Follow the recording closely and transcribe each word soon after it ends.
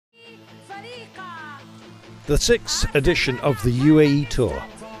The 6th edition of the UAE Tour.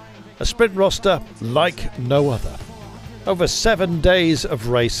 A sprint roster like no other. Over 7 days of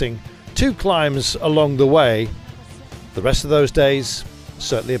racing, 2 climbs along the way. The rest of those days,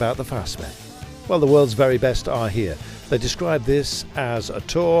 certainly about the fast men. Well, the world's very best are here. They describe this as a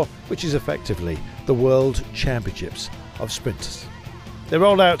tour which is effectively the World Championships of sprinters. They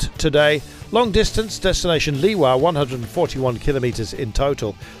roll out today, long distance, destination Liwa, 141 kilometres in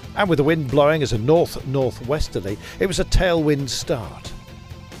total, and with the wind blowing as a north-northwesterly, it was a tailwind start.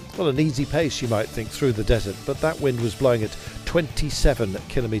 Well, an easy pace you might think through the desert, but that wind was blowing at 27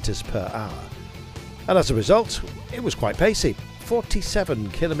 kilometres per hour. And as a result, it was quite pacey, 47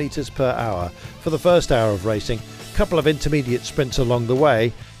 kilometres per hour for the first hour of racing, a couple of intermediate sprints along the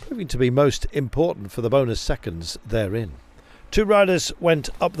way, proving to be most important for the bonus seconds therein. 2 riders went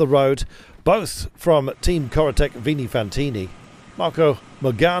up the road, both from Team Corotec Vini Fantini, Marco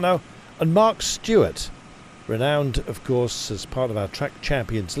Morgano and Mark Stewart, renowned of course as part of our Track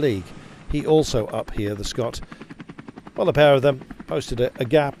Champions League. He also up here, the Scot. Well, the pair of them posted a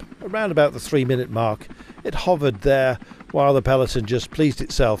gap around about the 3-minute mark. It hovered there while the peloton just pleased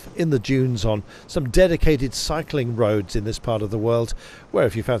itself in the dunes on some dedicated cycling roads in this part of the world, where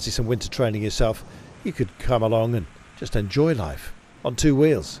if you fancy some winter training yourself, you could come along and just enjoy life on 2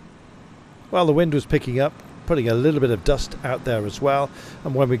 wheels. Well, the wind was picking up, putting a little bit of dust out there as well,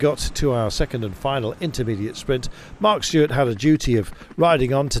 and when we got to our second and final intermediate sprint, Mark Stewart had a duty of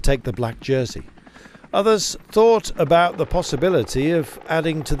riding on to take the black jersey. Others thought about the possibility of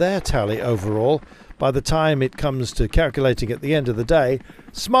adding to their tally overall. By the time it comes to calculating at the end of the day,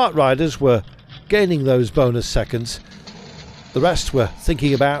 smart riders were gaining those bonus seconds. The rest were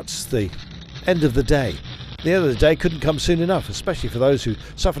thinking about the end of the day. The end of the day couldn't come soon enough, especially for those who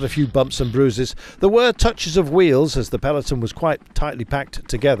suffered a few bumps and bruises. There were touches of wheels as the peloton was quite tightly packed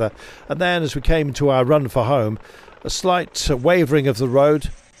together, and then as we came to our run for home, a slight wavering of the road,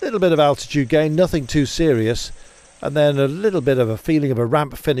 a little bit of altitude gain, nothing too serious, and then a little bit of a feeling of a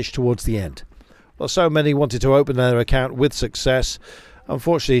ramp finish towards the end. Well, so many wanted to open their account with success.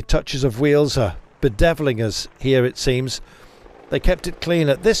 Unfortunately, touches of wheels are bedeviling us here, it seems. They kept it clean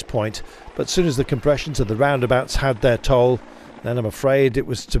at this point, but as soon as the compressions of the roundabouts had their toll, then I'm afraid it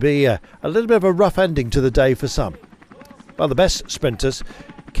was to be a little bit of a rough ending to the day for some. Well, the best sprinters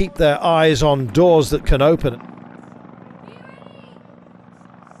keep their eyes on doors that can open.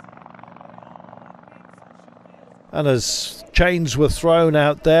 And as chains were thrown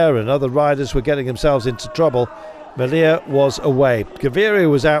out there and other riders were getting themselves into trouble, Melia was away. Gaviria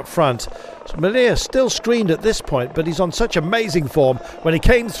was out front. Melia still screened at this point, but he's on such amazing form. When he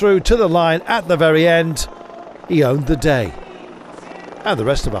came through to the line at the very end, he owned the day. And the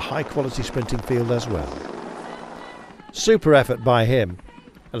rest of a high-quality sprinting field as well. Super effort by him,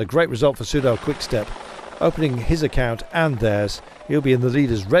 and a great result for Soudal-QuickStep, opening his account and theirs. He'll be in the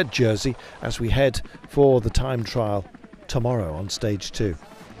leader's red jersey as we head for the time trial tomorrow on stage 2.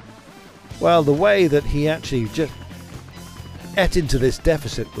 Well, the way that he actually just ate into this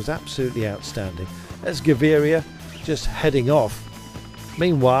deficit was absolutely outstanding. As Gaviria just heading off.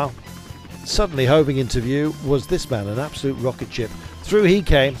 Meanwhile, suddenly hoving into view was this man, an absolute rocket ship. Through he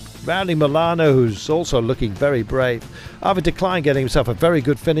came, rounding Milano, who's also looking very brave. Arvid de Klein getting himself a very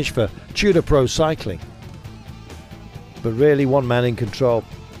good finish for Tudor Pro Cycling. But really one man in control,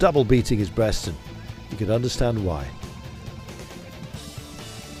 double beating his breast, and you could understand why.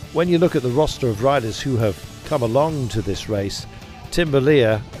 When you look at the roster of riders who have come along to this race, Tim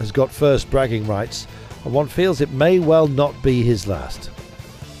Melia has got first bragging rights, and one feels it may well not be his last.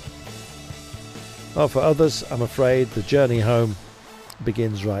 Well, for others, I'm afraid the journey home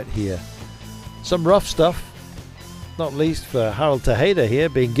begins right here. Some rough stuff, not least for Harold Tejeda here,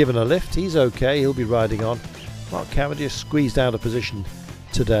 being given a lift. He's okay, he'll be riding on. Mark Cavendish squeezed out a position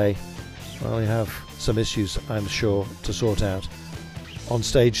today. Well, we have some issues, I'm sure, to sort out on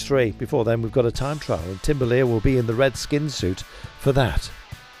stage 3. Before then, we've got a time trial, and Tim Melia will be in the red skin suit for that.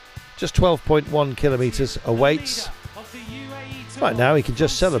 Just 12.1 kilometres awaits. Right now, he can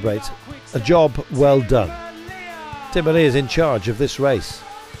just celebrate a job well done. Tim Melia is in charge of this race,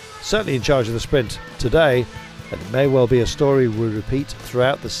 certainly in charge of the sprint today, and it may well be a story we'll repeat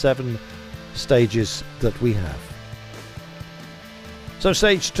throughout the 7 stages that we have. So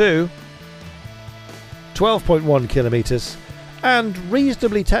stage 2, 12.1 kilometres, and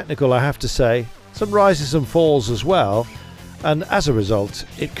reasonably technical, I have to say. Some rises and falls as well, and as a result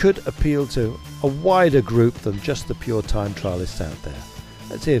it could appeal to a wider group than just the pure time trialists out there.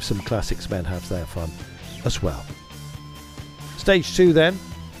 Let's see if some classics men have their fun as well. Stage 2 then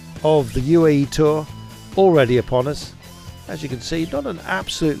of the UAE Tour already upon us, As you can see, not an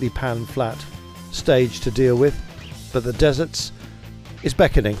absolutely pan-flat stage to deal with, but the deserts is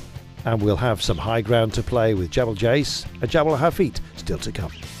beckoning, and we'll have some high ground to play with Jabal Jais and Jabal Hafit still to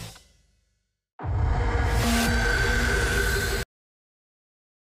come.